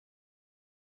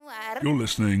You're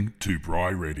listening to Bry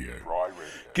Radio.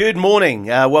 Good morning.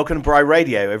 Welcome to Bry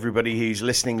Radio, everybody who's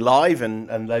listening live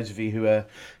and those of you who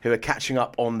are catching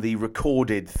up on the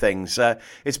recorded things.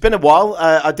 It's been a while.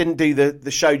 I didn't do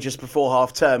the show just before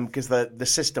half term because the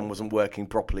system wasn't working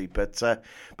properly, but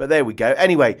there we go.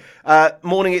 Anyway,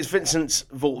 morning, it's Vincent's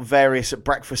Vault Various at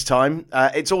breakfast time.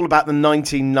 It's all about the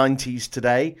 1990s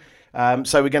today.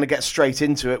 So we're going to get straight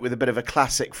into it with a bit of a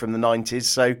classic from the 90s.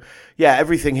 So, yeah,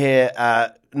 everything here,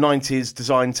 90s,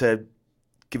 designed to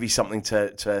give you something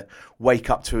to wake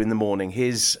up to in the morning.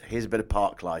 Here's a bit of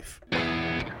Park Life.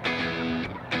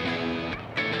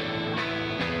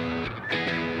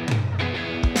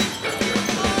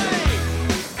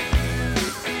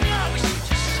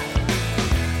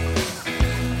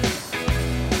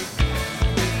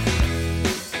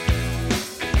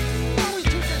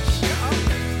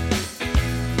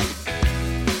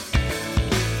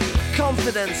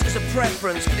 Confidence is a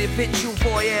preference for the habitual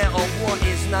voyeur of what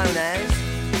is known as.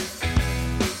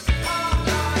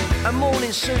 A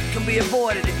morning suit can be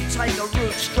avoided if you take a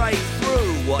route straight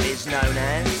through what is known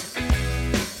as.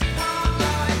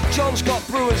 John's got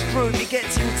brewer's fruit, he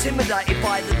gets intimidated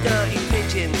by the dirty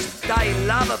pigeons. They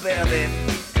love a bit of him.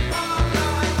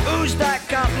 Who's that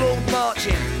gut lord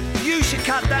marching? You should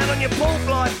cut down on your pork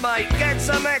life, mate. Get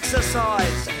some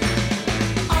exercise.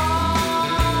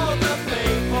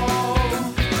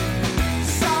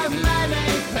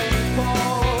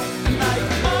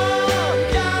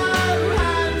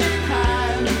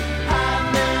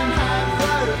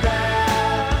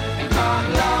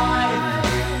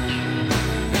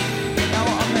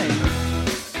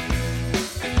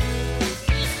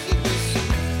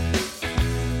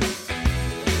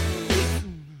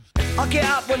 I get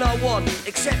up when I want,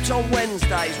 except on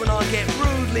Wednesdays when I get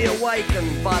rudely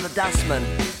awakened by the dustman.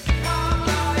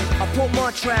 I put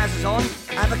my trousers on,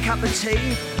 have a cup of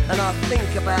tea, and I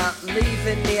think about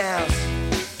leaving the house.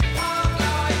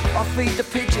 I feed the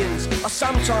pigeons, I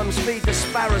sometimes feed the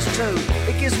sparrows too.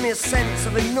 It gives me a sense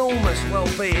of enormous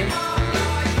well-being.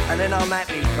 And then I'm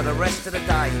happy for the rest of the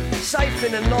day, safe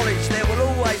in the knowledge there will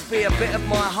always be a bit of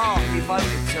my heart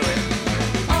devoted to it.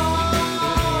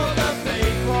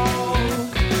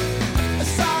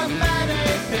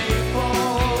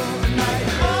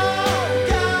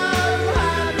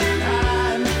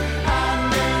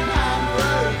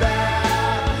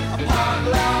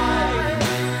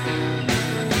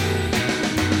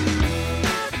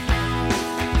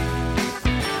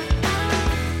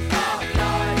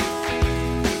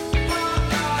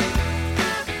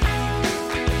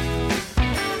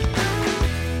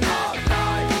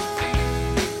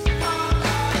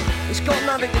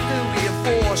 Nothing to do with your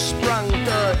four-sprung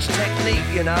dirge technique,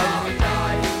 you know.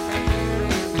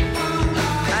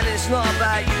 And it's not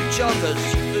about you joggers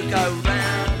who go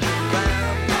round,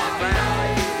 round, round,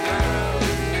 round.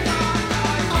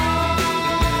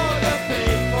 All the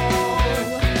people,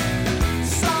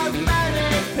 so many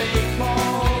people,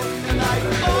 and they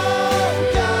all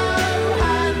go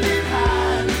hand in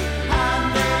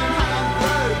hand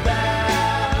through their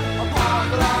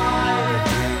park life.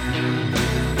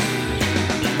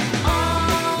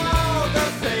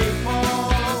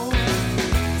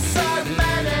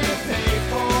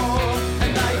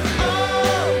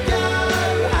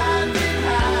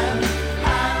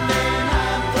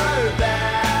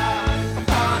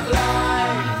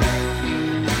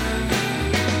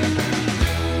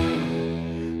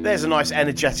 There's a nice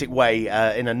energetic way,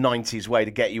 in a 90s way,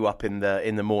 to get you up in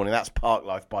the morning. That's Park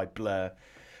Life by Blur.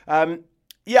 I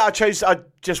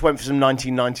just went for some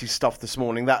 1990s stuff this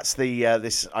morning. That's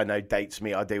this, I know, dates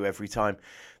me. I do every time.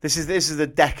 This is the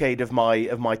decade of my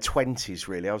 20s,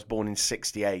 really. I was born in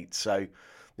 '68, so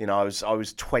I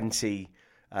was 20.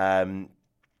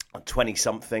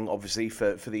 20-something, obviously,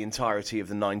 for the entirety of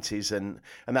the 90s, and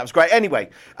that was great. Anyway,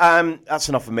 that's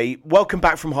enough of me. Welcome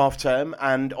back from half-term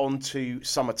and on to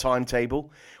summer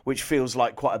timetable, which feels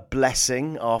like quite a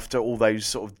blessing after all those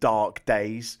sort of dark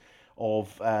days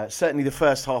of certainly the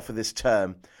first half of this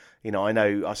term. I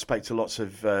know I spoke to lots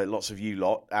of you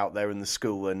lot out there in the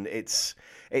school, and it's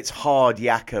hard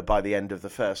yakka by the end of the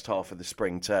first half of the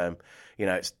spring term.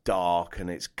 It's dark and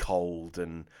it's cold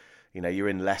and you're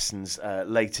in lessons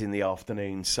late in the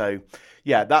afternoon. So,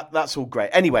 yeah, that's all great.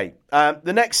 Anyway,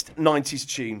 the next 90s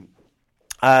tune,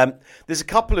 there's a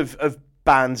couple of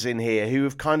bands in here who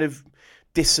have kind of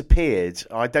disappeared.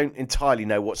 I don't entirely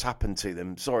know what's happened to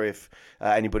them. Sorry if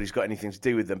anybody's got anything to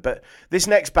do with them. But this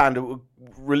next band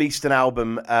released an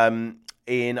album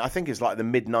in, I think it's like the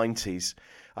mid-90s.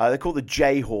 They're called the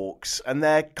Jayhawks, and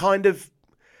they're kind of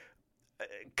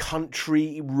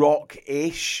country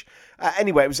rock-ish.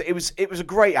 Anyway, it was a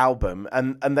great album,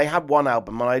 and they had one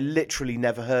album, and I literally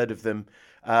never heard of them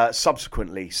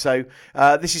subsequently. So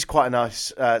this is quite a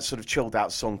nice sort of chilled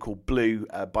out song called Blue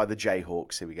by the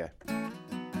Jayhawks. Here we go.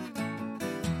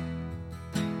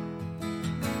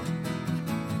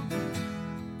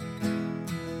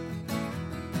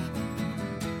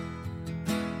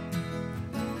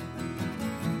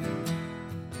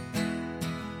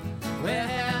 Where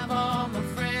have all my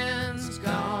friends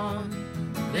gone?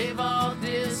 They've all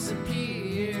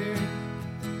disappeared.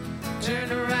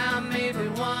 Turn around, maybe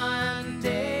one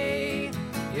day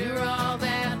you're all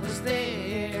that was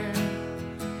there.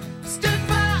 Stood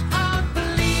by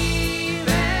unbelieving,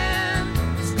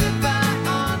 stood by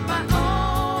on my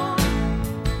own.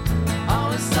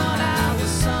 Always thought I was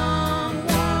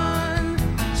someone,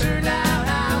 turned out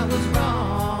I was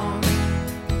wrong.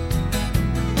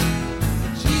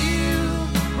 You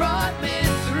brought me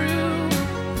through,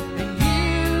 and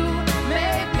you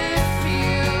made me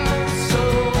feel so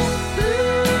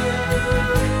blue.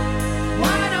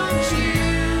 Why don't you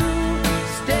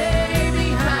stay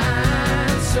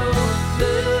behind? So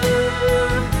blue.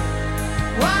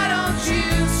 Why don't you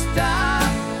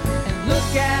stop and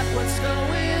look at what's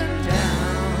going down?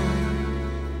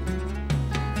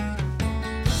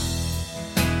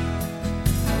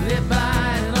 Live by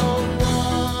an old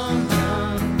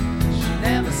woman, she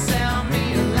never sell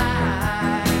me a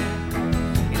lie.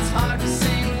 It's hard to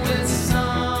sing with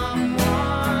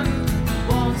someone who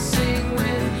won't sing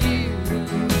with you.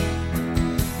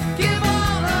 Give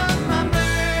all of my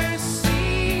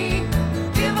mercy,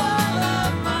 give all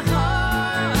of my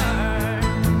heart.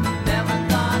 Never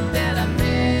thought that I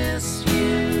miss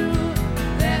you,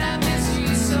 that I miss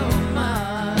you so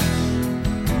much.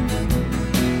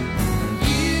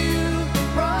 You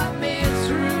brought me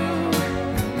through,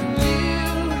 you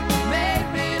made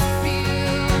me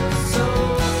feel so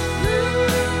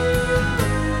blue.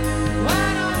 Why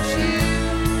don't you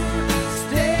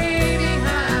stay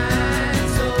behind?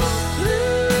 So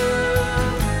blue.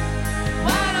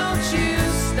 Why don't you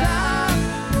stop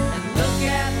and look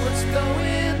at what's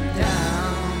going down?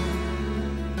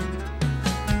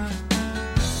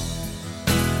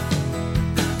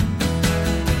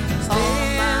 All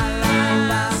my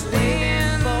life I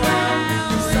stand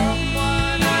for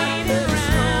someone I could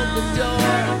hold the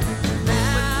door. But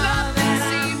nothing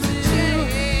seems to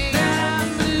change.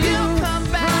 You come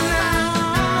back around.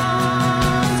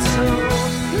 So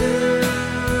blue.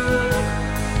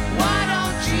 Why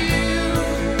don't you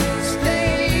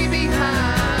stay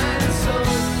behind? So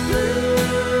blue.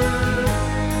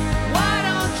 Why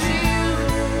don't you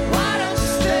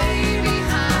stay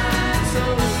behind? So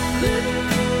blue.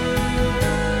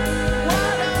 Why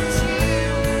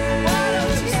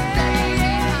don't you stay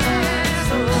behind?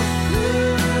 So blue.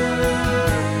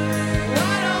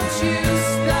 Why don't you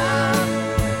stop?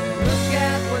 Look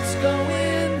at what's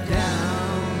going down.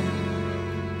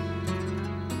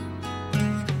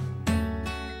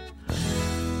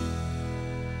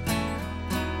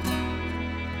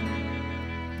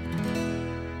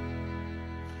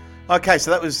 Okay,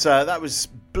 so that was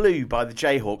Blue by the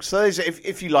Jayhawks. So those,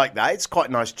 if you like that, it's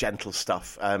quite nice, gentle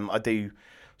stuff. I do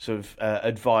sort of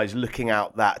advise looking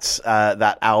out that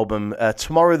album,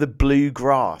 Tomorrow the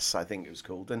Bluegrass, I think it was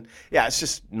called, and yeah, it's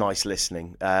just nice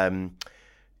listening.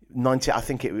 90, I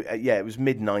think it was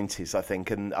mid-90s, I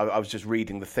think, and I was just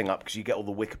reading the thing up because you get all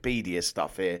the Wikipedia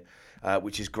stuff here,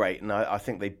 which is great, and I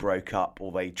think they broke up,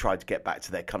 or they tried to get back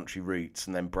to their country roots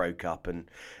and then broke up and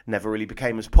never really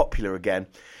became as popular again.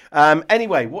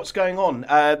 Anyway, what's going on?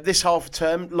 This half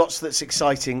term, lots that's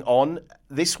exciting on.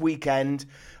 This weekend,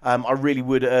 I really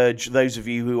would urge those of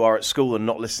you who are at school and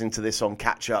not listening to this on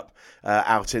catch-up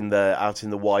out in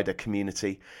the wider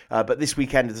community. But this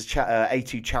weekend is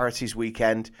A2 Charities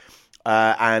weekend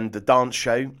and the dance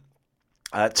show.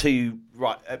 Two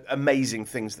amazing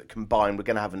things that combine. We're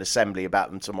going to have an assembly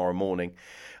about them tomorrow morning.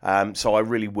 So I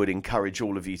really would encourage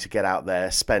all of you to get out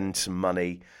there, spend some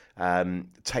money,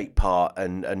 take part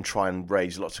and try and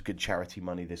raise lots of good charity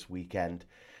money this weekend.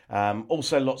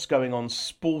 Also, lots going on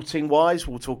sporting-wise.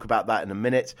 We'll talk about that in a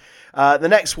minute. The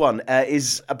next one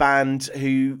is a band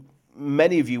who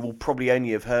many of you will probably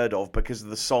only have heard of because of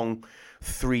the song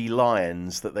Three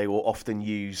Lions that they will often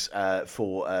use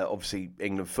for, obviously,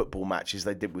 England football matches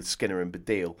they did with Skinner and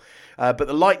Baddiel. But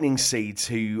the Lightning Seeds,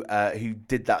 who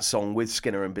did that song with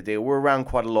Skinner and Baddiel, were around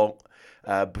quite a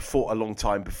long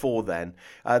time before then.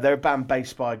 They're a band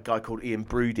based by a guy called Ian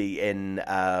Brody in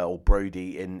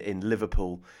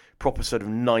Liverpool, proper sort of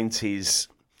 90s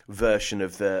version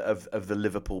of the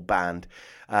Liverpool band.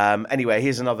 Anyway,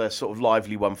 here's another sort of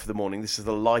lively one for the morning. This is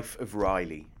The Life of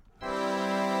Riley.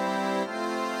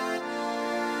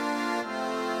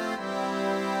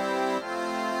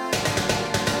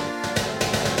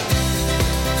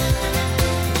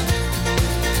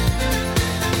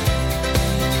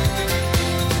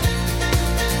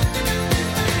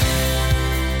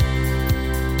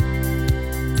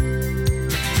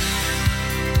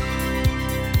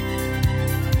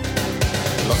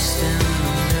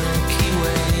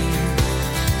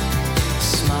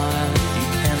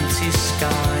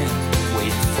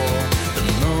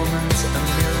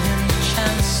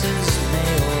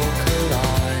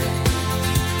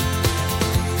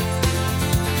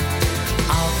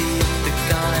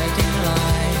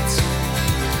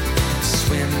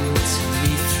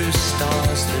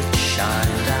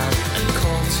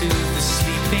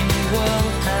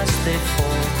 they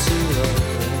fall to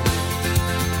earth.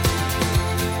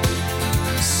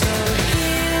 So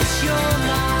here's your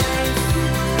life,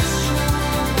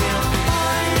 we'll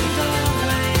find a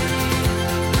way.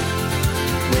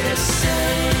 We're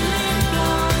sailing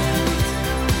blind,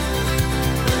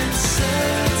 but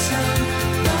certain,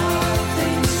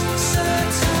 nothing's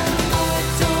certain. I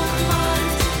don't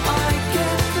mind, I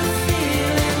get the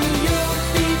feeling you'll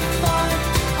be fine.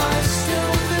 I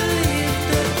still believe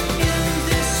that in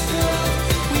this world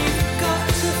we've got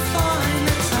to find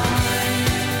the time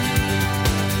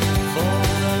for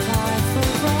the life of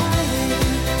Riley.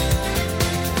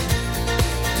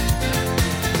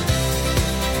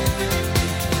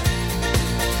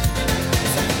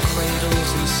 From cradles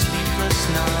and sleepless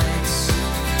nights,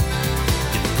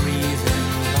 you breathe in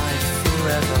life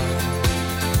forever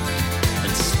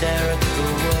and stare at the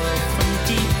world from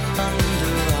deep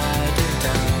under Eider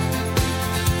down.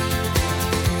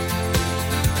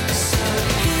 So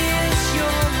here's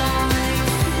your life,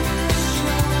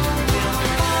 we'll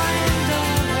find a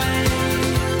way.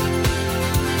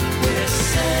 We're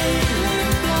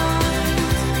sailing blind,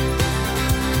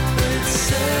 but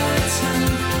certain,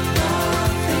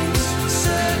 nothing's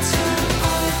certain.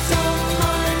 I don't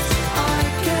mind, I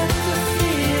get the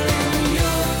feeling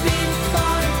you'll be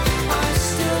fine. I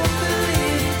still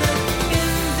believe that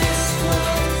in this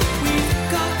world we've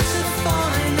got to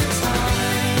find the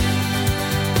time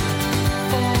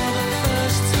for the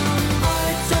first time. I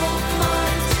don't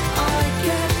mind, I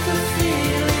get the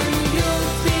feeling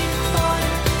you'll be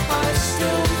fine. I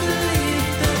still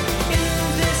believe that in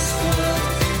this world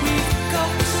we've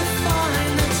got to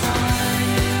find the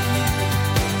time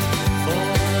for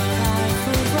the life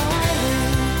of Riley.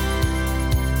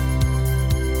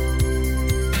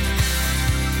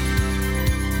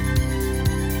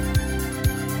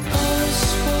 Oh,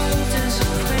 this world is a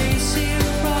crazy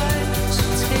ride, so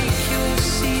take your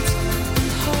seat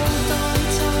and hold on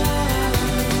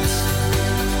tight.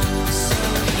 So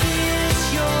here's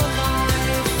your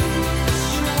life,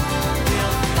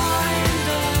 we'll find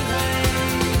a way.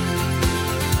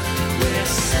 We're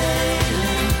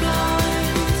sailing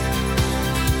blind,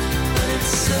 but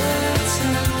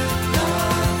certain,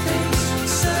 nothing's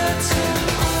certain.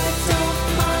 I don't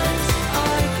mind,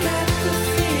 I get the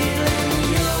feeling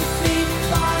you'll be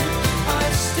fine.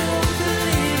 I still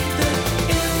believe that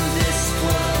in this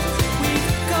world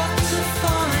we've got to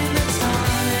find the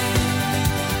time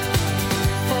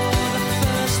for the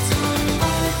first time.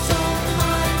 I don't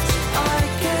mind, I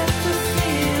get the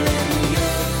feeling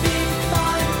you'll be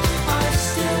fine. I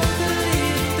still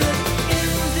believe that in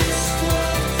this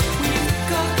world we've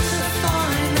got to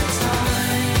find the time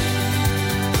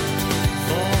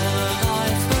for the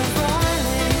life of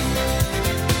Riley.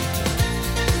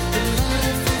 The life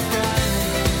of Riley.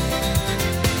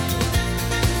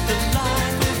 The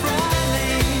life of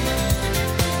Riley.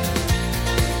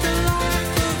 The life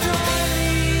of Riley.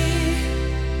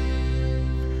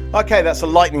 Okay, that's a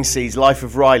Lightning Seeds, Life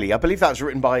of Riley. I believe that was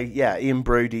written by, Ian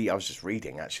Brody. I was just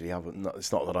reading, actually.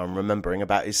 It's not that I'm remembering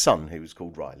about his son, who was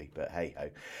called Riley, but hey-ho.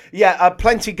 Yeah,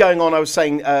 plenty going on, I was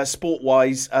saying,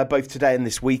 sport-wise, both today and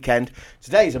this weekend.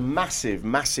 Today is a massive,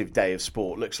 massive day of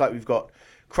sport. Looks like we've got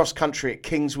cross-country at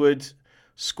Kingswood,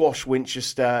 squash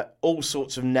Winchester, all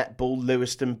sorts of netball,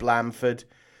 Lewiston, Blandford,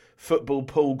 football,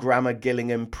 Poole, Grammar,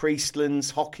 Gillingham,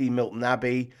 Priestlands, hockey, Milton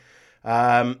Abbey.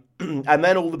 And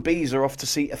then all the bees are off to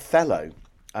see Othello,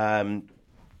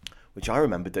 which I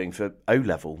remember doing for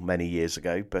O-level many years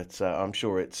ago, but I'm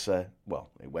sure it's, it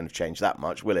won't have changed that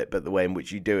much, will it? But the way in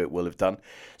which you do it will have done.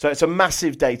 So it's a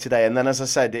massive day today. And then, as I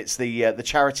said, it's the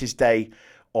Charities Day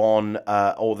or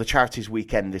the Charities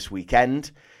Weekend this weekend.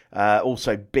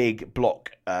 Also, big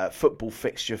block football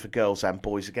fixture for girls and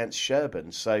boys against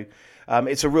Sherburn. So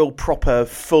it's a real proper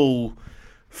full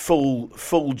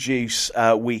juice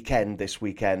weekend this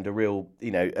weekend. A real,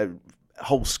 a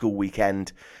whole school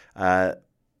weekend that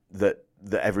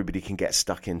everybody can get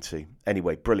stuck into.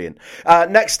 Anyway, brilliant.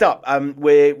 Next up,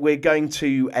 we're going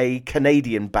to a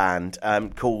Canadian band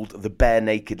called the Bare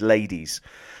Naked Ladies.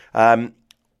 Whether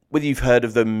you've heard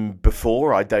of them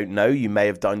before, I don't know. You may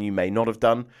have done, you may not have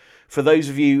done. For those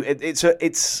of you, it's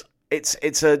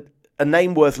a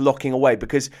name worth locking away,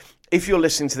 because if you're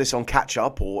listening to this on Catch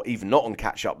Up, or even not on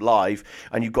Catch Up Live,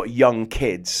 and you've got young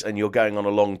kids and you're going on a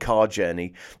long car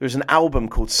journey, there's an album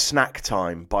called Snack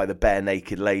Time by the Bare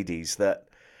Naked Ladies that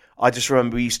I just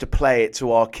remember we used to play it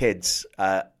to our kids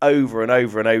over and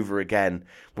over and over again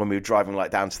when we were driving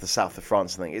like down to the south of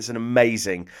France. I think it's an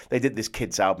amazing. They did this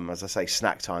kids album, as I say,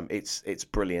 Snack Time. It's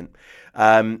brilliant,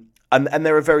 and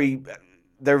they're a very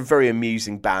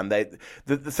amusing band.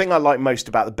 The thing I like most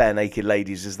about the Bare Naked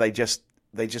Ladies is they just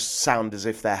they just sound as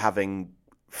if they're having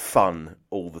fun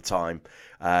all the time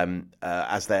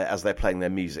as they're playing their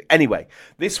music. Anyway,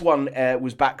 this one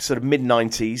was back sort of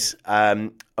mid-90s,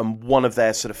 and one of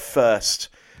their sort of first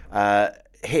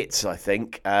hits, I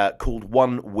think, called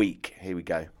 1 Week. Here we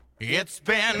go. It's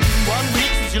been 1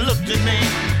 week since you looked at me,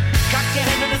 cocked your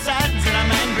head to the side and said I'm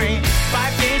angry.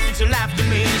 5 days since you laughed at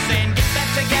me, saying get that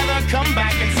together, come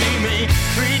back and see me.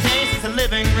 3 days since the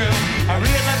living room, I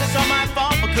realized it's all my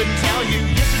fault but couldn't tell you.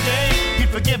 Yesterday you'd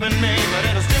forgiven me, but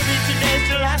it'll still be 2 days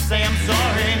till I say I'm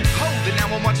sorry. Hold it now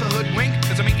and watch a hoodwink.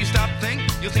 Does it make you stop think?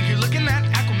 You'll think you're looking at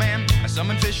Aquaman. I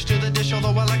summon fish to the dish,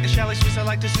 although I like the chalet Swiss, I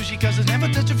like the sushi cause it's never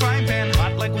touch a frying pan.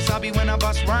 Hot like wasabi when I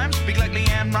bust rhymes, big like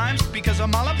Leanne rhymes, because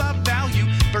I'm all about value.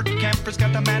 Bert Camper's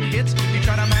got the mad hits. You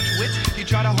try to match wits, you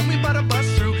try to hold me but I bust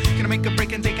through. Gonna make a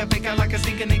break and take a bake out like a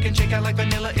stinking naked and shake out like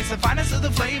vanilla. It's the finest of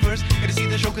the flavors. Gonna see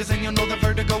the show cause then you'll know the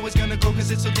vertigo is gonna go cause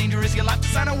it's so dangerous you'll have to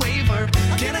sign a waiver.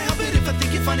 Can't I help it if I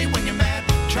think you're funny when you're mad?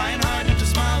 Trying hard not to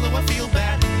smile though I feel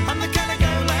bad. I'm the kind of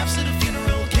guy who laughs at a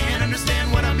funeral. Can't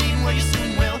understand what I mean, well you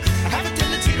soon will. I have a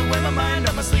tendency to wear my mind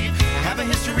on my sleeve. I have a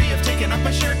history of taking off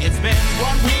my shirt. It's been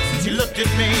 1 week since you looked at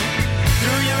me,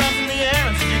 threw your arms in the air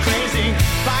and said you're crazy.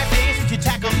 5 days since you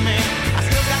tackled me, I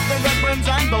still got the red burns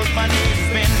on both my knees.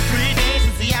 It's been 3 days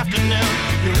since the afternoon,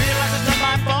 you realize it's not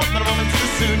my fault but a moment too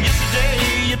soon.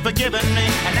 Yesterday you'd forgiven me,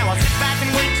 and now I'll sit back and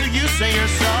wait till you say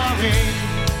you're sorry.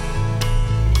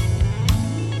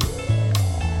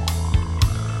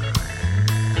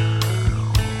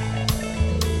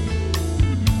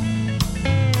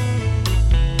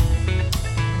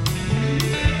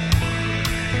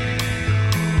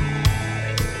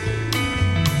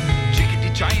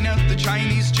 China, the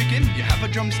Chinese chicken. You have a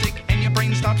drumstick and your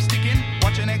brain stops sticking.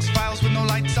 Watching X-Files with no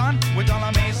lights on, with all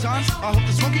our maisons. I hope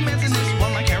the smoking man's in this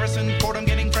one like Harrison Ford. I'm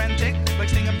getting frantic, like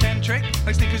Stingham Tantric,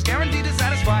 like Snickers guaranteed to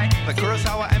satisfy. Like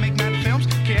Kurosawa, I make mad films.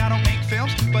 Okay, I don't make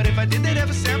films, but if I did, they'd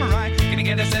have a samurai. Gonna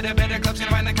get a set of better clubs,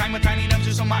 gonna find the kind with tiny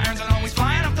dumpsters so my irons are always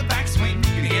flying off the backswing.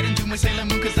 Gonna get into my Sailor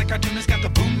Moon cause that cartoonist got the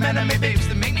boom anime babes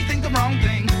that make me think the wrong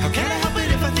thing. How can I help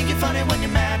it if I think you're funny when you're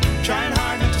mad? Trying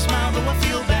hard not to smile though I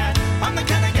feel bad. I'm the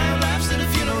kind of guy who laughs at a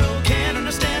funeral. Can't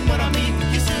understand what I mean,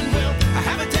 you soon will. I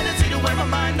have a tendency to wear my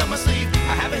mind on my sleeve.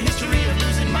 I have a history of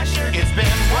losing my shirt. It's been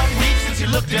 1 week since you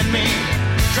looked at me,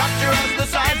 dropped your arms to the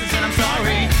sides and said I'm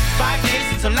sorry. 5 days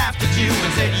since I laughed at you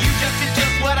and said you just did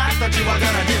just what I thought you were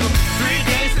gonna do. 3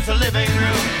 days since the living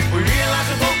room, we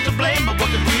realized we're both to blame, but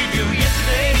what could we do?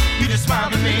 Yesterday, you just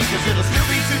smiled at me, cause it'll still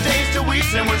be 2 days till we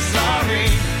say we're sorry.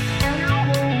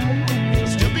 It'll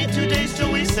still be 2 days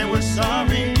till we say we're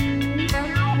sorry.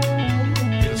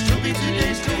 It'll still be 2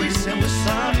 days till we say we're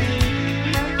sorry.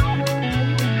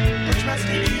 Richmond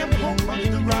Stadium, home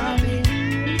of the Robbie.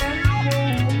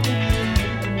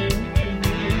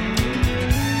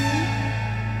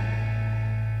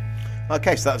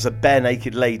 Okay, so that was a Bare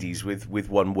Naked Ladies with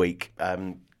 1 Week.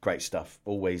 Great stuff.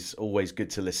 Always good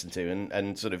to listen to,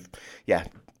 and sort of, yeah,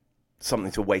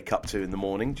 something to wake up to in the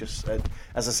morning. Just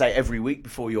as I say, every week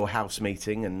before your house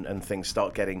meeting, and things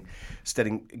start getting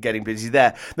busy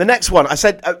there. The next one, I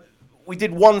said we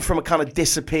did one from a kind of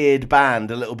disappeared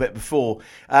band a little bit before.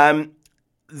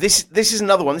 This is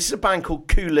another one. This is a band called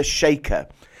Kula Shaker,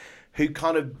 who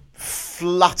kind of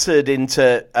fluttered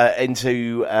into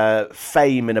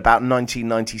fame in about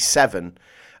 1997,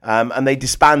 and they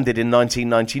disbanded in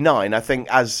 1999. I think,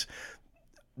 as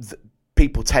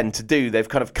people tend to do, they've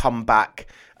kind of come back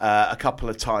a couple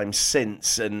of times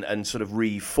since and sort of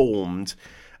reformed.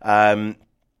 But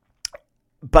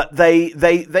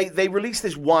they released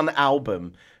this one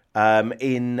album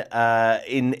in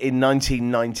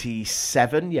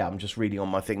 1997. Yeah, I'm just reading on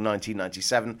my thing,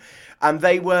 1997, and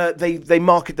they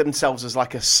market themselves as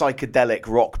like a psychedelic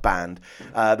rock band.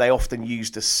 They often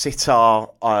used a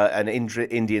sitar, an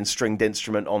Indian stringed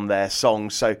instrument on their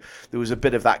songs, so there was a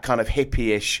bit of that kind of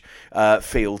hippie-ish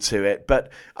feel to it. But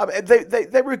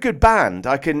they were a good band.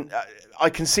 I can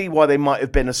see why they might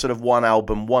have been a sort of one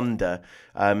album wonder,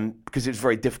 because it was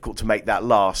very difficult to make that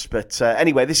last. But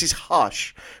anyway, this is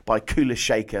Hush by Kula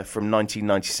Shaker from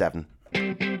 1997.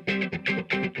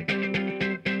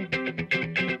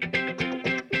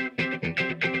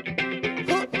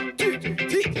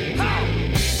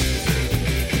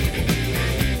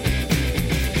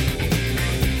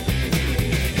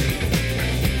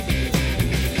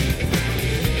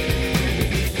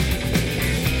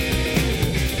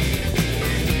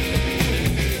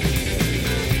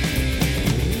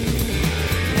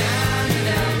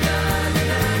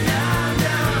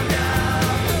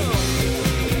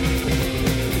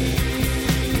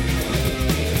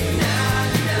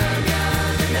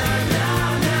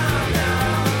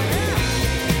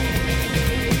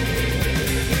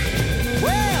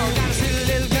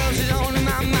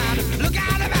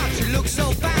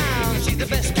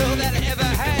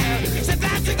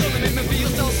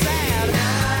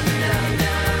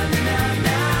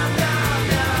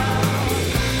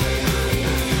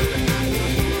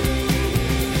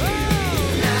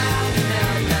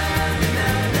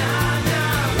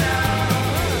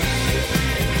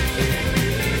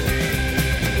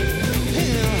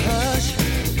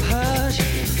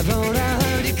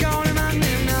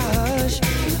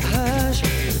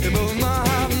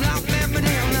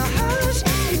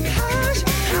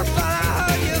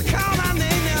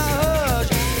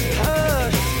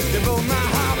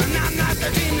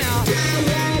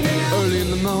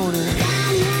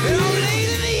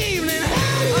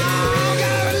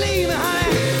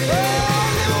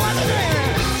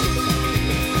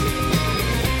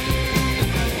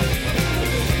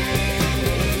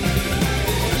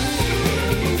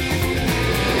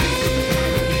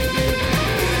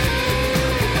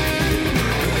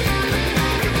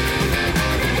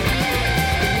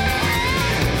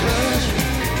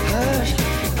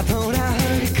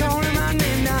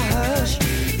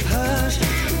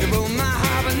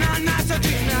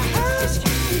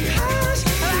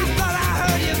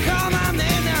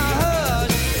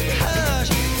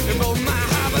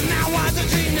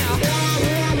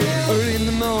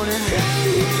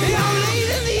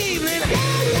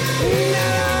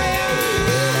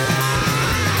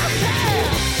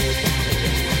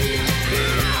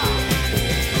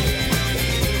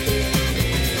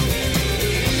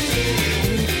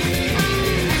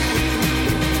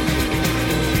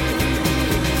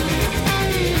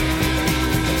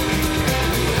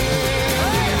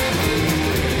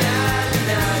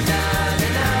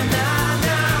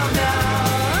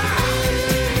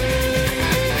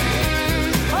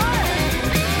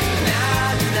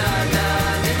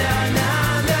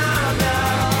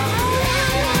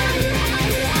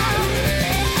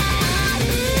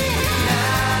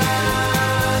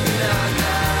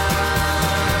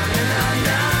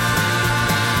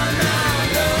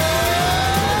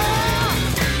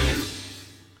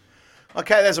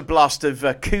 Okay, there's a blast of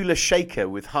Cooler Shaker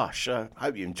with Hush. I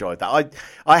hope you enjoyed that.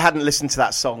 I hadn't listened to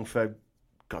that song for,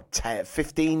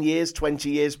 15 years, 20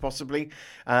 years possibly.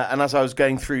 And as I was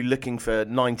going through looking for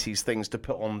 90s things to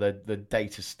put on the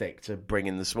data stick to bring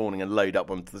in this morning and load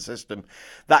up onto the system,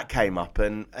 that came up.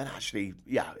 And actually,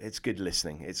 yeah, it's good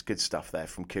listening. It's good stuff there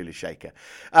from Cooler Shaker.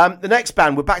 The next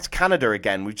band, we're back to Canada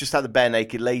again. We've just had the Bare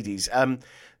Naked Ladies.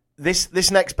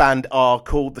 This next band are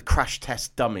called the Crash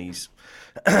Test Dummies.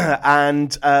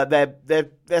 And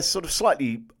they're sort of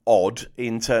slightly odd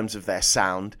in terms of their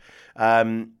sound.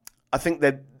 I think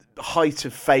the height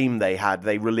of fame they had,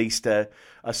 they released a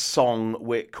song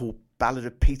called Ballad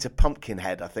of Peter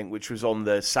Pumpkinhead, I think, which was on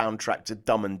the soundtrack to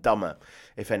Dumb and Dumber,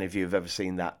 if any of you have ever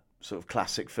seen that sort of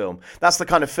classic film. That's the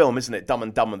kind of film, isn't it, Dumb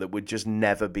and Dumber, that would just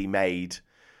never be made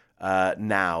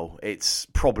now. It's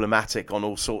problematic on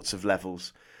all sorts of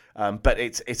levels, but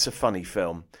it's a funny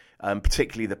film,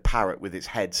 particularly the parrot with its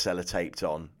head sellotaped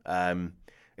on.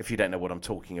 If you don't know what I'm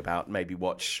talking about, maybe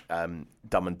watch Dumb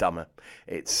and Dumber.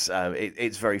 It's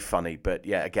very funny, but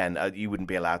yeah, again, you wouldn't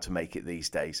be allowed to make it these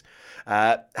days.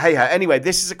 Anyway,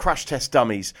 this is a Crash Test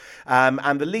Dummies,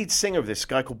 and the lead singer of this,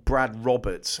 guy called Brad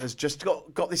Roberts, has just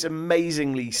got this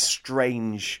amazingly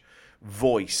strange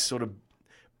voice, sort of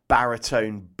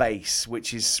baritone bass,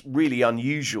 which is really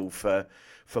unusual for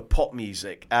pop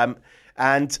music.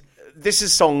 And this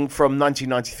is a song from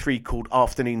 1993 called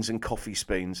Afternoons and Coffee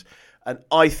Spoons. And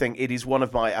I think it is one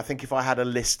of I think if I had a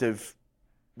list of,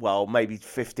 well, maybe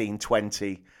 15,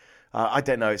 20, I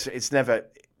don't know.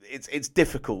 It's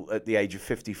difficult at the age of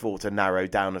 54 to narrow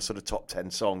down a sort of top 10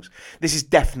 songs. This is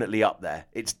definitely up there.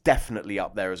 It's definitely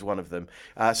up there as one of them.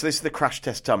 So this is the Crash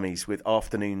Test Dummies with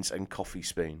Afternoons and Coffee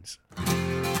Spoons.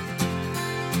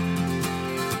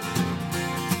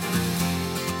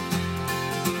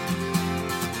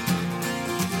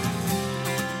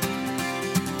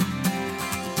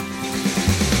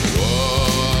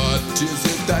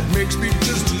 That makes me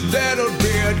just a little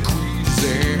bit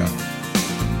queasy.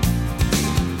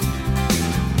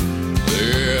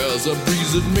 There's a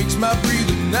breeze that makes my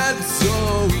breathing not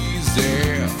so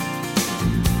easy.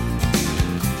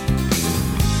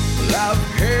 Well, I've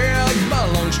had my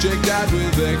lungs checked out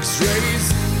with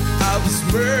x-rays. I've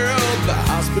smelled the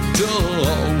hospital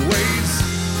always.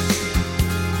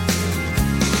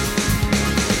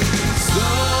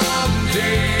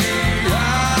 Someday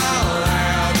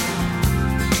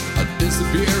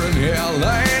disappear in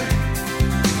hellline.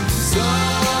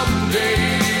 Someday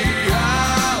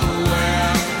I'll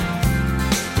wear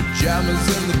pajamas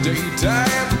in the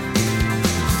daytime.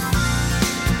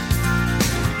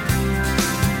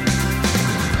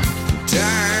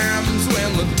 Times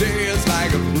when the day is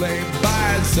like a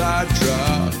play-by-side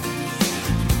truck,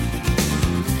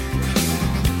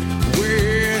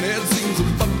 when it seems the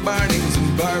fuck burning's in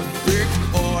perfect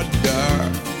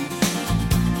order.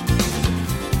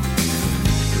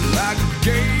 I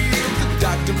gave the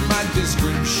doctor my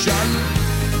description.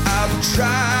 I've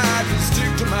tried to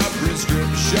stick to my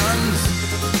prescriptions.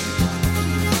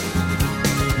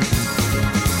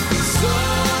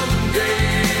 Someday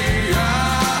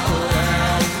I'll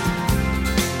have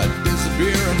a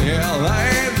disappearing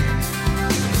hairline.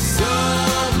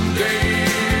 Someday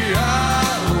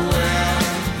I'll wear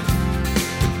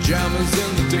pajamas in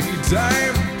the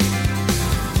daytime.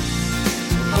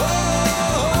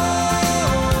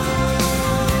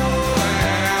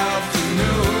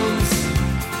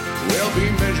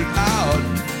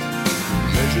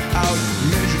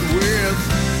 Measured with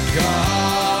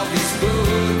coffee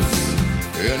spoons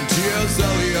and tears,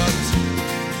 Elliot.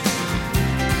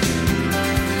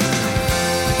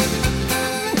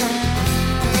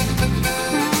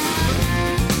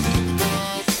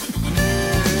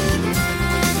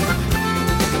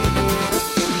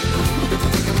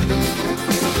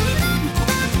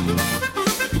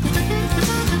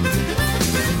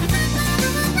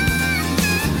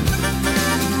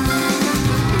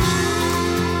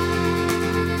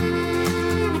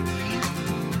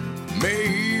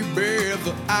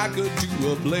 I could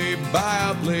do a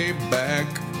play-by-playback.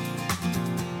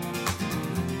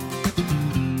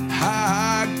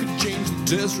 I could change the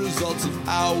test results if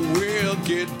I will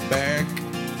get back.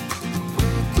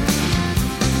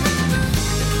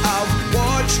 I've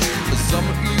watched the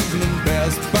summer evening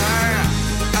pass by.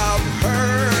 I've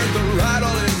heard the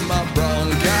rattle in my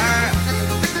bronchi.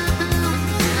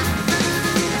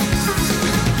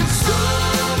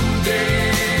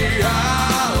 Someday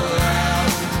I'll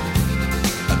have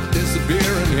a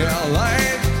disappearing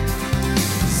hairline.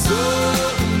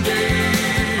 Someday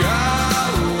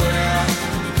I'll wear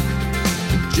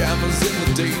pajamas in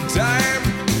the daytime.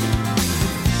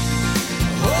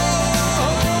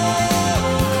 Oh,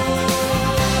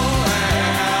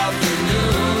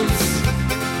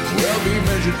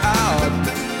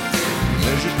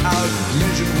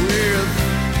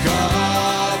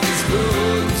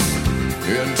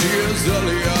 T.S.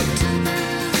 Eliot.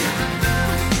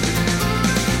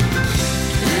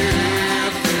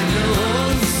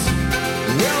 Happiness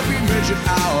will be measured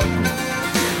out,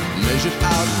 measured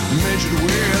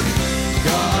with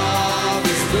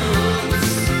garbage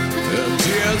spoons and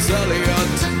T.S.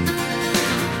 Eliot.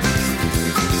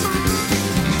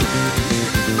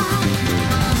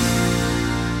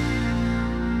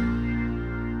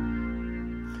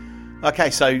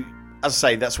 Okay, so as I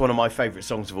say, that's one of my favourite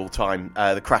songs of all time.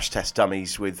 The Crash Test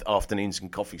Dummies with Afternoons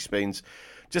and Coffee Spoons.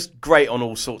 Just great on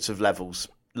all sorts of levels.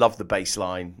 Love the bass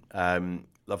line.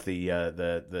 Love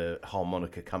the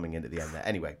harmonica coming in at the end there.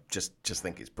 Anyway, just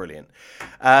think it's brilliant.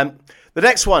 The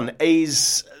next one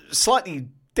is slightly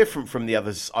different from the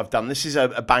others I've done. This is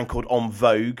a band called En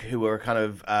Vogue, who are a kind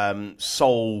of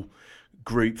soul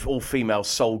group, all-female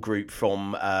soul group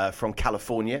from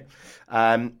California.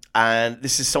 And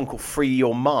this is a song called Free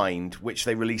Your Mind, which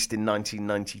they released in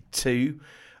 1992.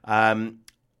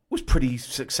 Was pretty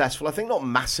successful. I think not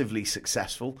massively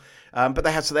successful, but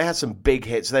they had some big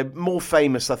hits. They're more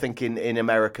famous, I think, in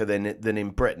America than in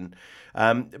Britain.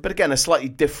 But again, a slightly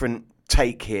different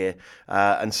take here,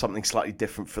 and something slightly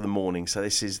different for the morning. So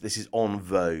this is En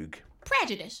Vogue.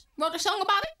 Prejudice. Wrote a song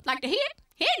about it. Like to hear it?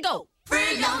 Here it go.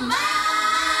 Free your mind.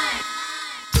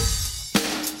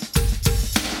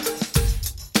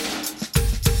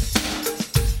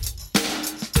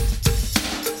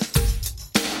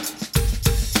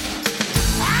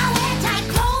 No, no, no.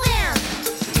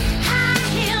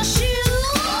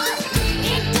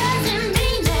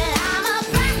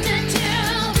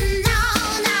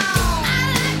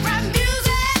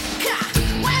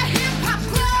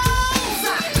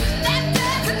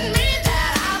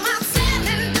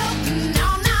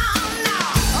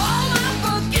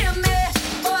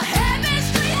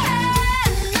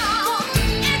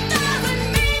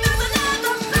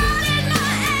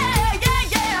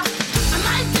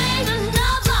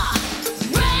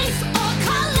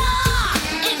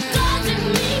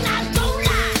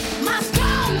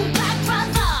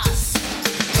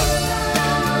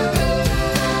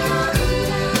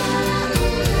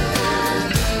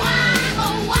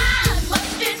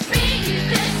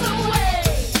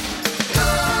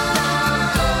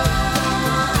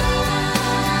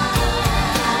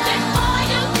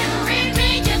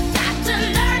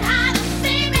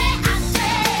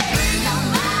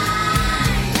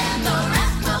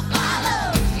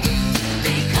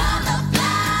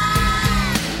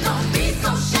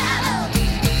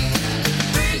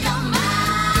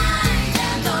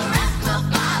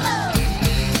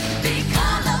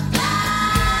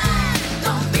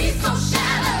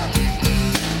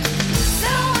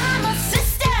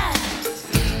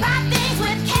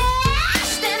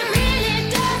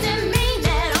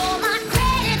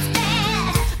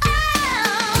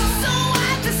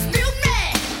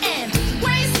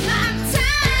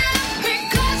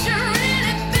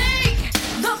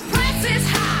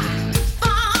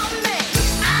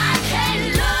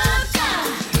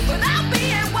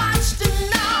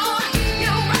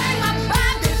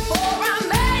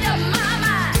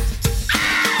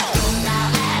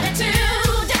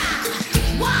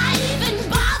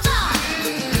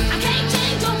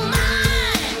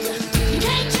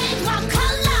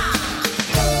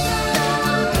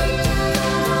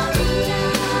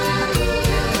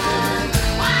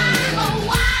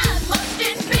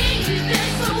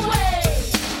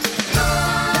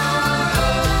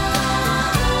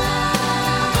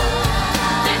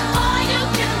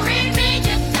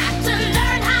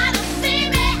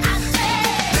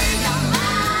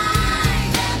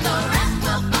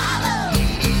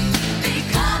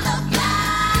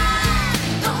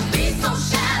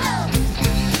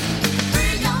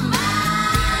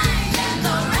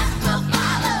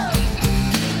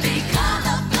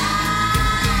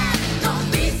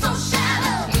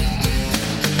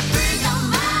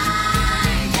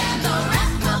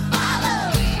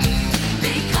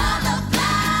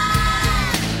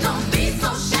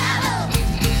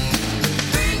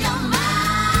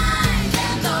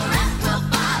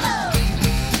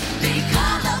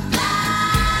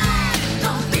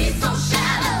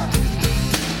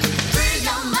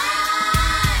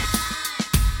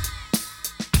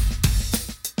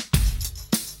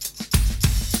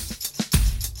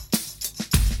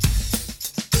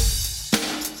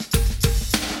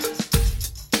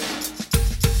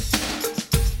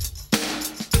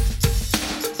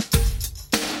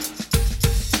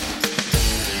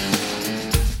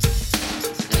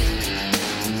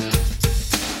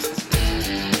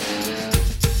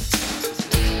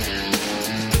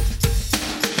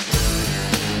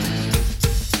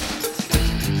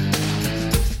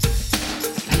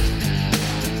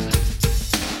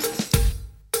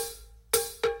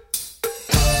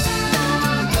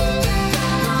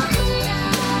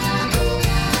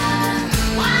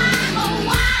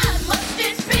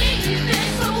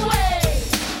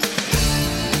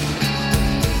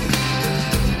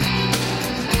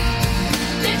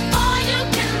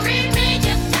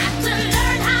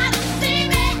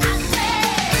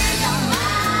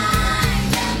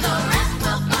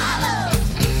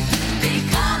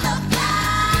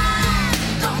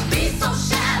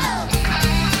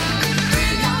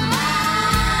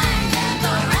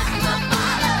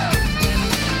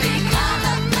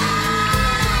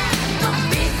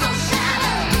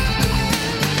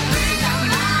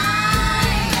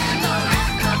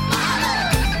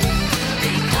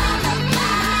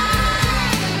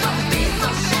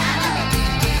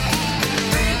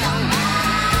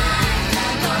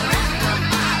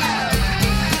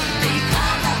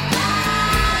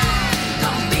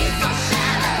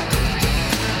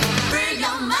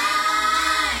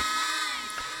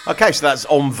 Okay, so that's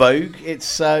En Vogue.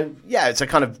 It's it's a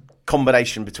kind of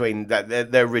combination between that.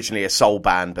 They're originally a soul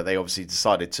band, but they obviously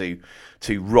decided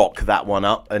to rock that one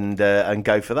up and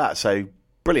go for that. So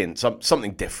brilliant,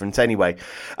 something different. Anyway,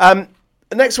 the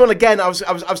next one again, I was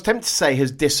tempted to say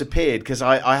has disappeared because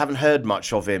I haven't heard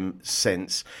much of him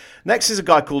since. Next is a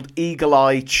guy called Eagle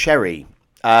Eye Cherry.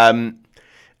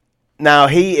 Now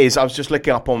he is. I was just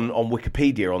looking up on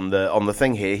Wikipedia on the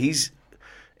thing here. He's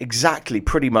exactly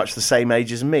pretty much the same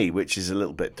age as me, which is a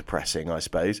little bit depressing, I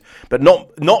suppose, but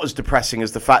not as depressing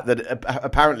as the fact that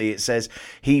apparently it says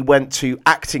he went to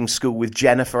acting school with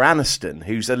Jennifer Aniston,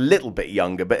 who's a little bit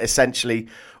younger, but essentially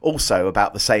also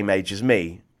about the same age as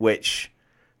me, which,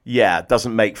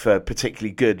 doesn't make for particularly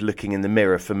good looking in the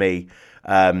mirror for me.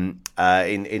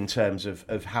 In terms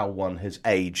of how one has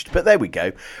aged, but there we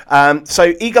go.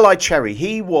 So Eagle Eye Cherry,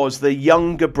 he was the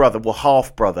younger brother, well,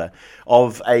 half brother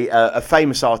of a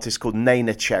famous artist called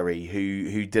Nana Cherry,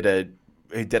 who did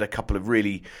a couple of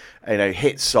really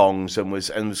hit songs and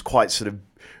was quite sort of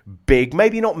big,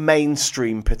 maybe not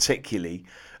mainstream particularly,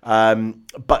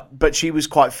 but she was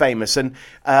quite famous. And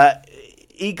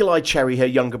Eagle Eye Cherry, her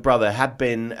younger brother, had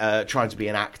been trying to be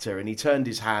an actor, and he turned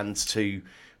his hands to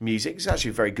music. He's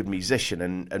actually a very good musician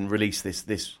and released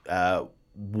this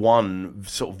one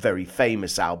sort of very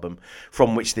famous album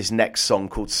from which this next song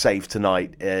called Save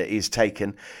Tonight is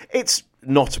taken. It's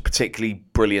not a particularly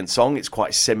brilliant song. It's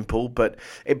quite simple, but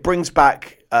it brings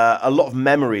back a lot of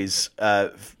memories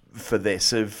for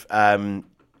this of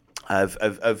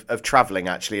travelling,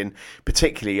 actually, and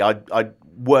particularly I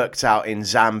worked out in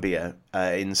Zambia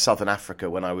in southern Africa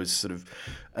when I was sort of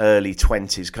early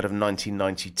 20s, kind of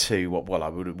 1992. Well, I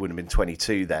would have been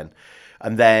 22 then.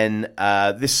 And then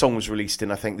this song was released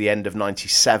in, I think, the end of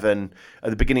 97. At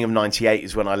the beginning of 98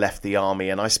 is when I left the army,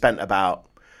 and I spent about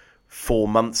 4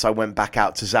 months. I went back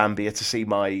out to Zambia to see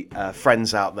my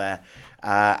friends out there.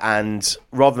 And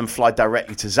rather than fly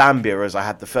directly to Zambia, as I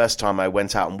had the first time I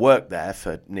went out and worked there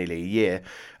for nearly a year,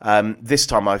 this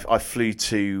time I flew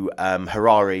to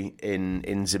Harare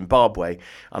in Zimbabwe,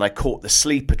 and I caught the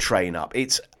sleeper train up.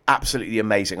 It's absolutely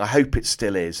amazing. I hope it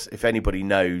still is. If anybody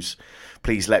knows,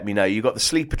 please let me know. You got the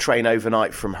sleeper train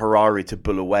overnight from Harare to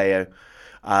Bulawayo,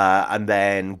 and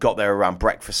then got there around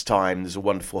breakfast time. There's a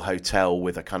wonderful hotel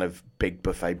with a kind of big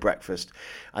buffet breakfast,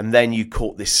 and then you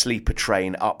caught this sleeper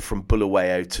train up from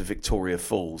Bulawayo to Victoria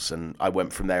Falls, and I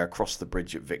went from there across the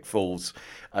bridge at Vic Falls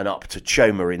and up to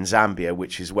Choma in Zambia,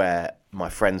 which is where my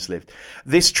friends lived.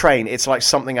 This train, it's like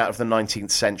something out of the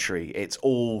 19th century. It's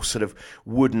all sort of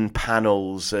wooden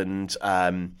panels and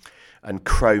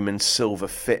chrome and silver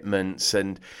fitments,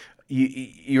 and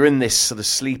you're in this sort of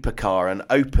sleeper car and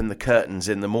open the curtains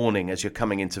in the morning as you're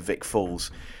coming into Vic Falls,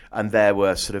 and there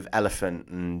were sort of elephant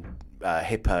and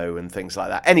hippo and things like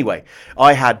that. Anyway,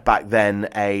 I had back then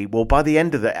by the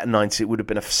end of the 90s, it would have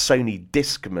been a Sony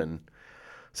Discman.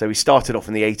 So we started off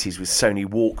in the 80s with Sony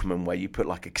Walkman, where you put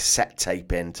like a cassette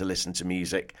tape in to listen to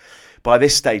music. By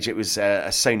this stage, it was a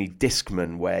Sony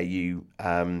Discman, where you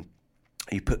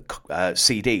put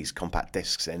CDs, compact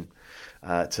discs in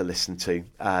to listen to.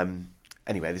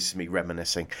 Anyway, this is me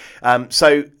reminiscing.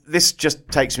 So this just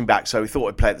takes me back. So we thought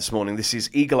I'd play it this morning. This is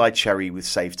Eagle Eye Cherry with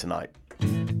Save Tonight.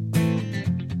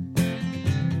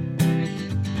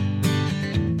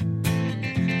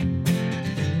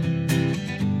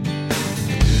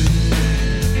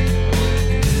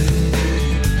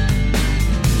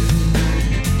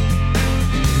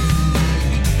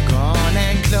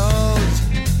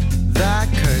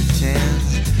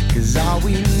 All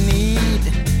we need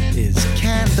is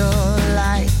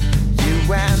candlelight,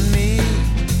 you and me,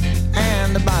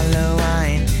 and a bottle of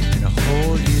wine, and I'll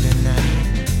hold you tonight.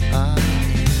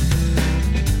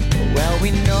 Well,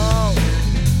 we know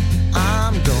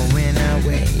I'm going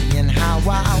away, and how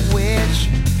I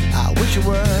wish it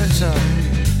were so.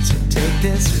 So take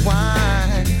this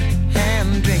wine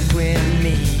and drink with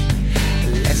me.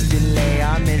 Let's delay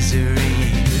our misery.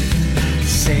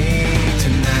 Sing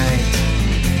tonight.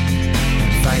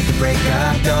 Fight the break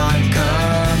of dawn,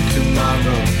 come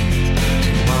tomorrow.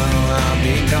 Tomorrow I'll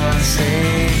be gone,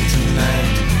 sing tonight.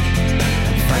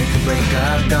 Fight the break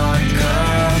of dawn,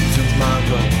 come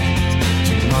tomorrow.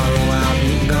 Tomorrow I'll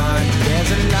be gone.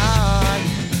 There's a log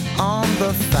on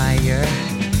the fire,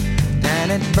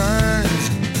 and it burns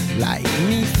like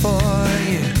me for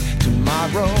you.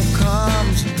 Tomorrow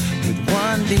comes with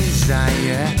one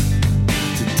desire,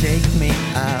 to take me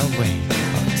away.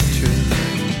 Oh, it's true.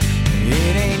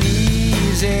 It ain't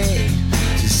easy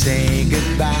to say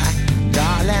goodbye.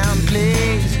 Darling,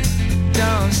 please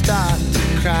don't start to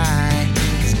cry.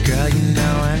 'Cause girl, you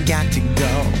know I've got to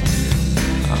go.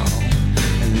 Oh,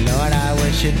 and Lord, I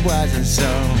wish it wasn't so.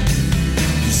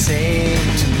 Save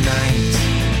tonight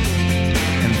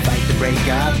and fight the break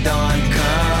of dawn.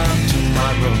 Come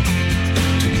tomorrow,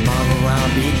 tomorrow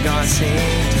I'll be gone.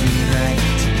 Save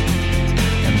tonight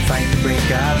and fight the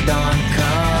break of dawn.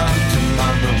 Come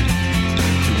tomorrow,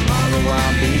 tomorrow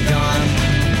I'll be gone.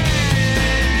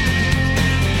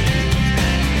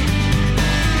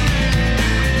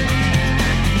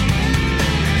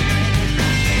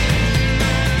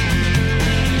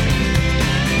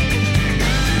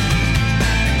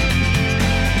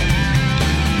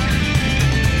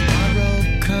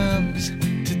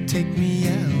 Take me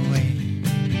away.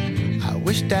 I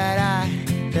wish that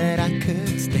I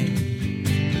could stay.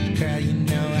 Girl, you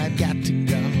know I've got to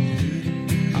go.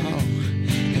 Oh,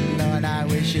 Lord, I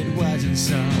wish it wasn't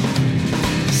so.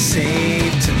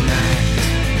 Save tonight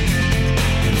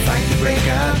and fight the break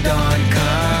of dawn.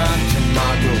 Come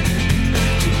tomorrow,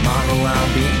 tomorrow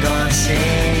I'll be gone.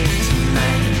 Save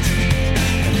tonight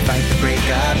and fight the break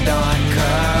of dawn.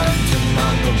 Come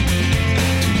tomorrow,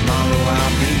 tomorrow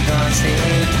I'll be gone.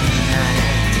 Save tonight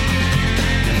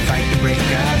and fight the break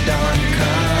of dawn.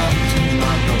 Come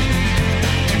tomorrow,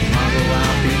 tomorrow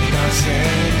I'll be gone.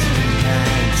 Save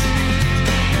tonight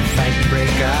and fight the break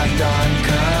of dawn.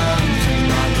 Come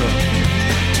tomorrow,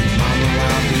 tomorrow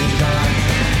I'll be gone.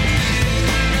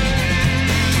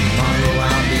 Tomorrow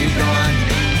I'll be gone.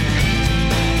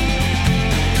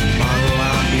 Tomorrow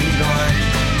I'll be gone.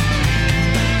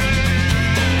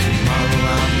 Tomorrow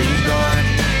I'll be gone.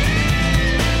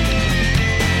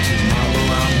 Tomorrow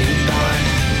I'll be gone.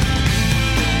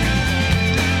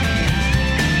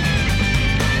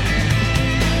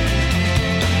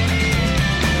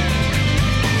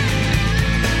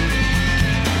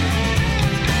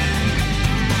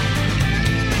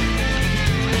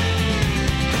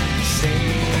 Save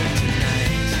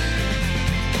tonight.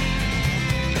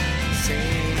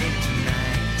 Save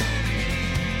tonight.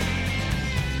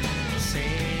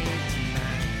 Save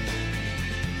tonight.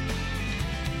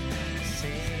 Save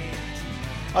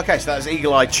tonight. Okay, so that was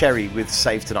Eagle Eye Cherry with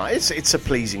 "Save Tonight." It's a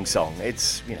pleasing song.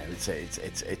 It's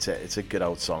it's a good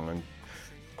old song and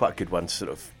quite a good one to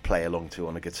sort of play along to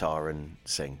on a guitar and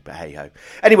sing. But hey ho.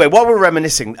 Anyway, while we're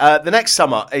reminiscing, the next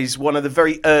summer is one of the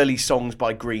very early songs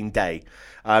by Green Day.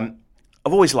 I've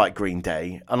always liked Green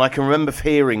Day, and I can remember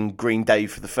hearing Green Day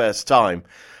for the first time.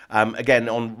 Again,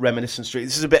 on Reminiscence Street.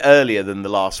 This is a bit earlier than the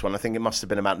last one. I think it must have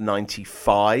been about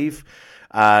 95.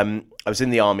 I was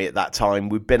in the army at that time.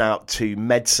 We'd been out to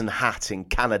Medicine Hat in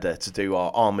Canada to do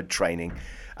our armoured training.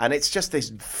 And it's just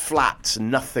this flat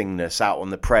nothingness out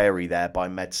on the prairie there by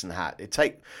Medicine Hat. It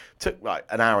took like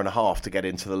an hour and a half to get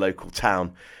into the local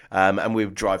town. And we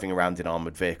were driving around in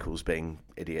armoured vehicles being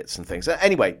idiots and things.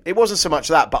 Anyway, it wasn't so much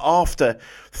that, but after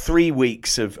 3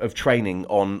 weeks of training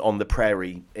on the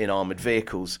prairie in armoured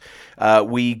vehicles,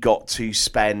 we got to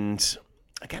spend...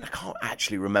 Again, I can't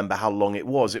actually remember how long it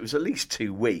was. It was at least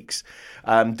 2 weeks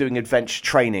doing adventure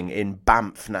training in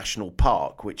Banff National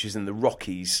Park, which is in the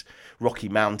Rocky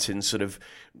Mountains, sort of,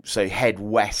 so head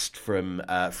west from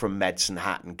Medicine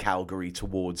Hat and Calgary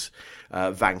towards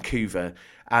Vancouver.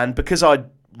 And because I'd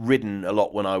ridden a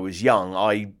lot when I was young,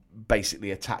 I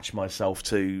basically attached myself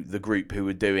to the group who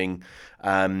were doing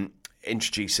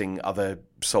introducing other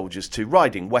soldiers to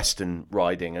riding, Western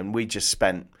riding, and we just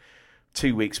spent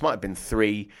 2 weeks, might have been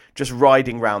 3, just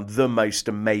riding around the most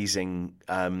amazing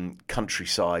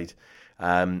countryside,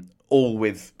 all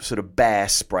with sort of bear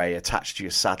spray attached to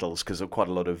your saddles because there are quite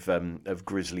a lot of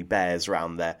grizzly bears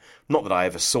around there. Not that I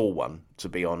ever saw one, to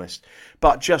be honest,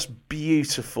 but just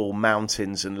beautiful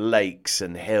mountains and lakes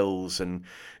and hills and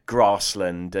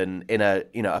grassland, and in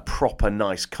a proper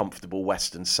nice, comfortable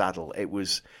Western saddle. It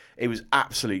was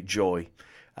absolute joy.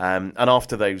 And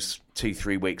after those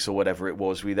 2-3 weeks or whatever it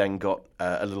was, we then got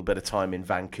a little bit of time in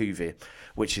Vancouver,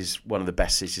 which is one of the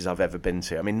best cities I've ever been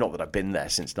to. I mean, not that I've been there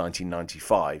since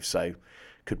 1995, so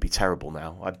could be terrible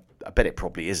now. I bet it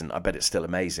probably isn't. I bet it's still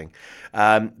amazing.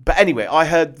 But anyway, I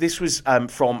heard this was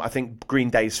from, I think, Green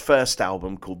Day's first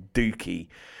album called Dookie,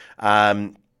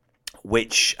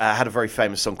 which had a very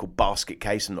famous song called Basket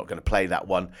Case. I'm not going to play that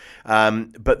one.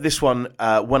 But this one,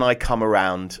 When I Come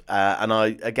Around, and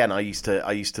I used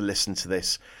to listen to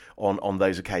this on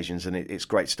those occasions, and it's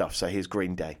great stuff. So here's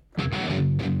Green Day.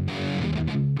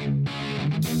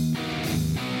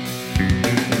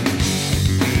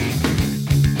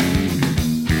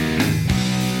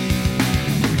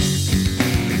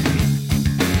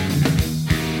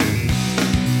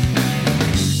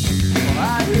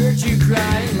 I heard you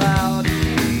crying loud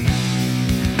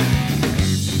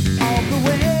all the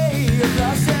way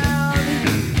across town.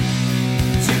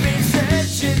 You've been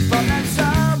searching for that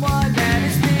someone that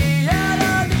is beyond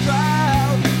all the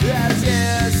crowd. That's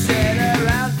just sit around.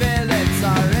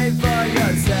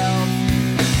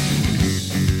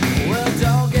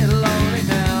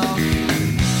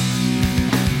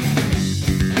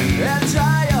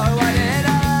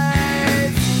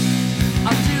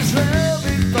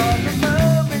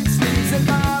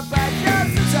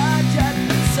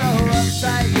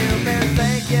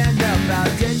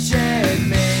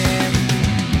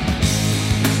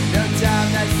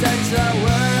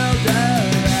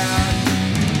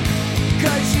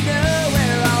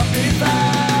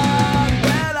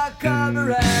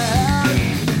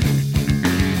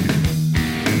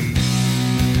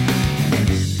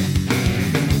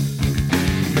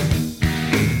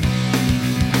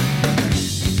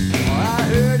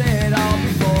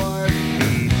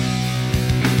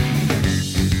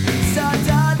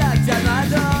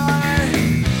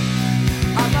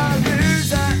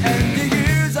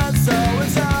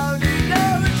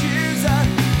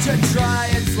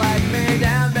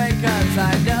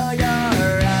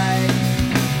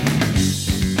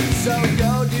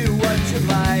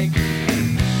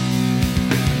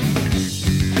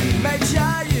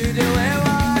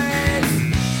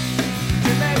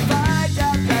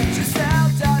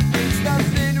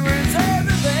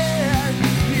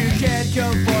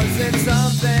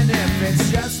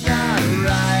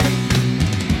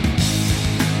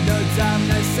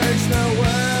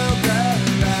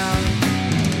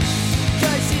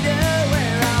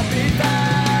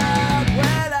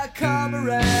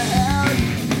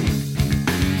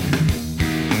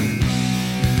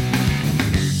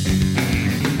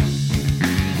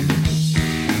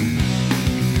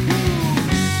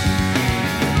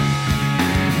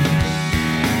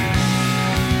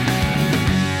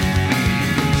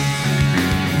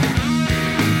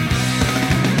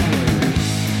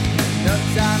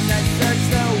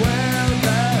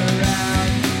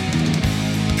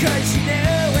 she knew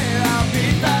where I'll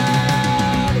be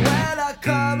found when I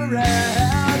come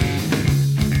around.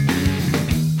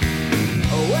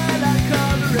 When I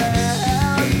come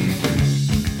around.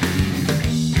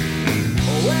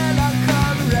 When I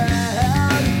come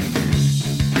around.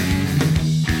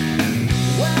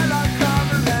 When I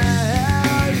come around.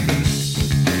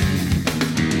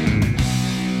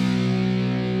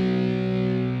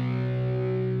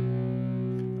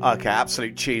 Okay,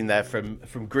 absolute tune there from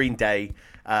Green Day,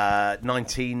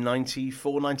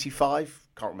 1994, 95.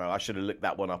 Can't remember. I should have looked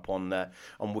that one up on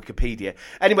Wikipedia.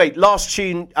 Anyway, last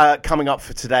tune coming up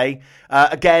for today.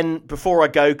 Again, before I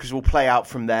go, because we'll play out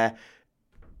from there,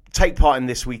 take part in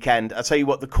this weekend. I'll tell you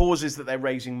what, the causes that they're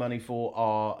raising money for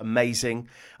are amazing.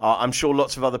 I'm sure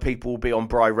lots of other people will be on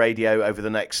Bry Radio over the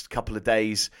next couple of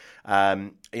days,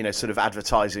 sort of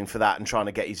advertising for that and trying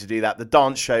to get you to do that. The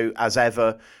dance show, as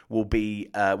ever, will be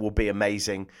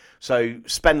amazing. So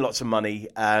spend lots of money,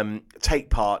 take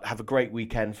part, have a great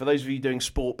weekend. For those of you doing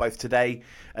sport both today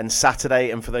and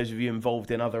Saturday, and for those of you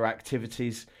involved in other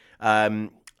activities,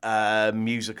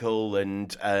 musical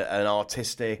and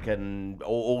artistic and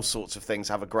all sorts of things,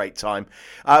 have a great time.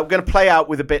 We're going to play out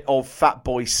with a bit of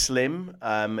Fatboy Slim,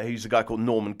 who's a guy called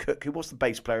Norman Cook, who was the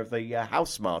bass player of the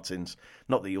House Martins.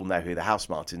 Not that you'll know who the House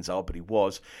Martins are, but he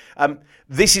was.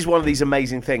 This is one of these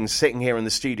amazing things, sitting here in the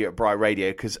studio at Bry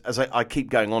Radio, because as I keep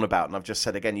going on about, and I've just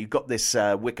said again, you've got this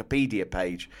Wikipedia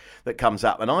page that comes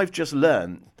up, and I've just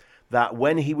learned that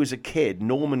when he was a kid,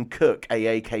 Norman Cook,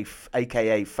 aka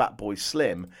Fatboy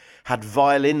Slim, had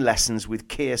violin lessons with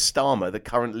Keir Starmer, the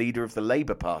current leader of the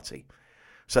Labour Party.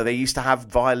 So they used to have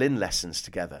violin lessons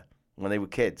together when they were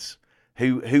kids.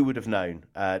 Who would have known?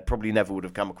 Probably never would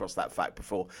have come across that fact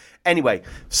before. Anyway,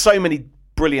 so many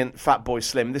brilliant Fatboy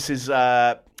Slim. This is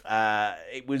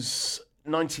it was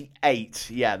 98,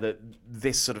 that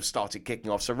this sort of started kicking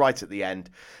off. So right at the end,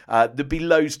 there'd be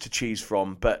loads to choose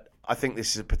from, but I think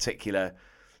this is a particular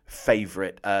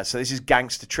favourite. So this is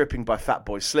Gangster Tripping by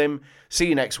Fatboy Slim. See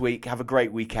you next week. Have a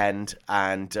great weekend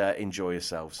and enjoy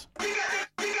yourselves.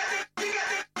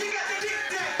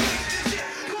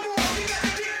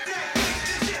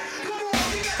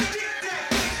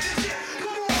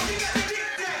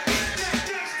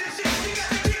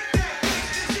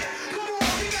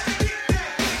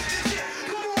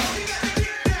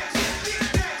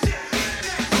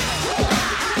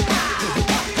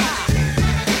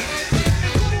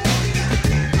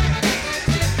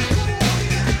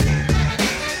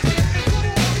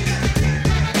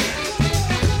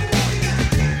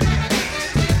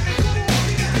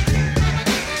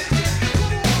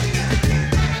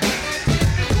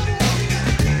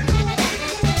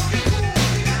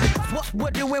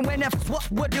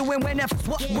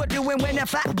 What doing when a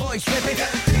fat boy tripping?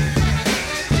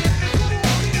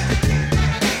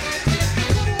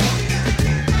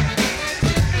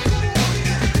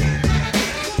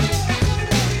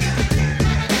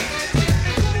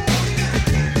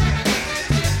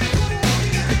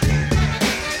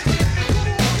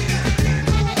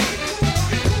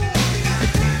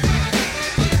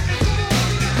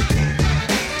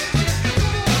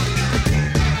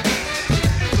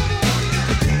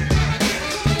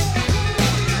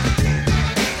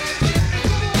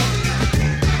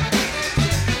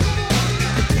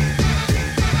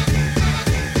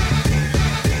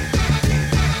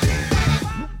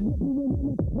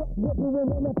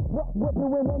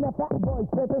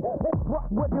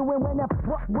 What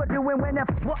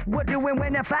doing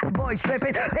when a fat boy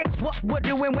tripping? What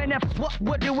doing when a fat boy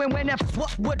tripping?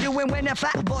 What doing when a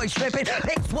fat boy tripping?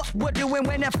 What doing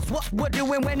when a fat boy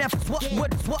tripping?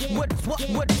 What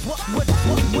doing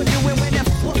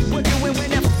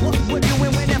when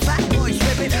a fat boy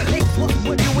tripping?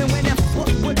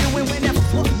 What doing when a